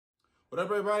What up,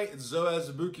 everybody? It's Zoe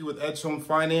Zabuki with Edge Home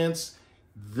Finance.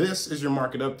 This is your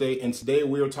market update, and today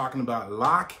we are talking about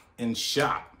lock and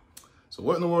shop. So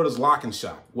what in the world is lock and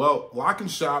shop? Well, lock and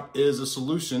shop is a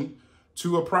solution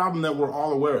to a problem that we're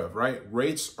all aware of, right?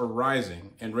 Rates are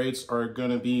rising, and rates are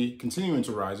going to be continuing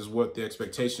to rise is what the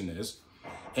expectation is.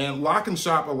 And lock and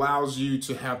shop allows you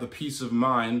to have the peace of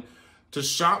mind to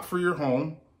shop for your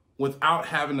home without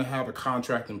having to have a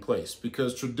contract in place,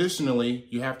 because traditionally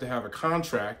you have to have a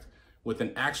contract with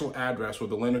an actual address where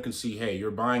the lender can see, hey,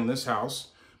 you're buying this house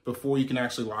before you can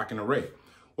actually lock in a rate.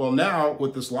 Well, now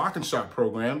with this lock and shop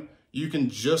program, you can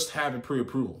just have a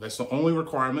pre-approval. That's the only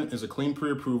requirement, is a clean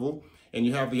pre-approval, and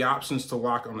you have the options to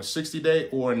lock on a 60-day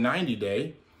or a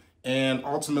 90-day. And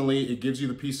ultimately, it gives you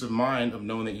the peace of mind of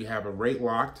knowing that you have a rate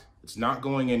locked, it's not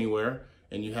going anywhere,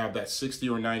 and you have that 60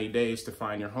 or 90 days to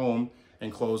find your home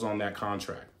and close on that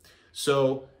contract.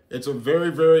 So it's a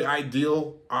very, very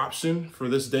ideal option for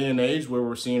this day and age where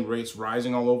we're seeing rates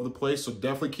rising all over the place. So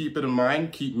definitely keep it in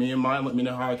mind. Keep me in mind. Let me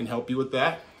know how I can help you with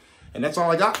that. And that's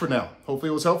all I got for now. Hopefully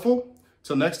it was helpful.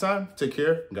 Till next time, take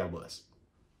care and God bless.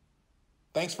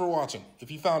 Thanks for watching.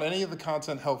 If you found any of the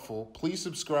content helpful, please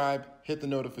subscribe, hit the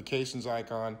notifications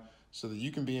icon so that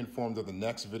you can be informed of the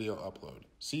next video upload.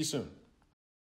 See you soon.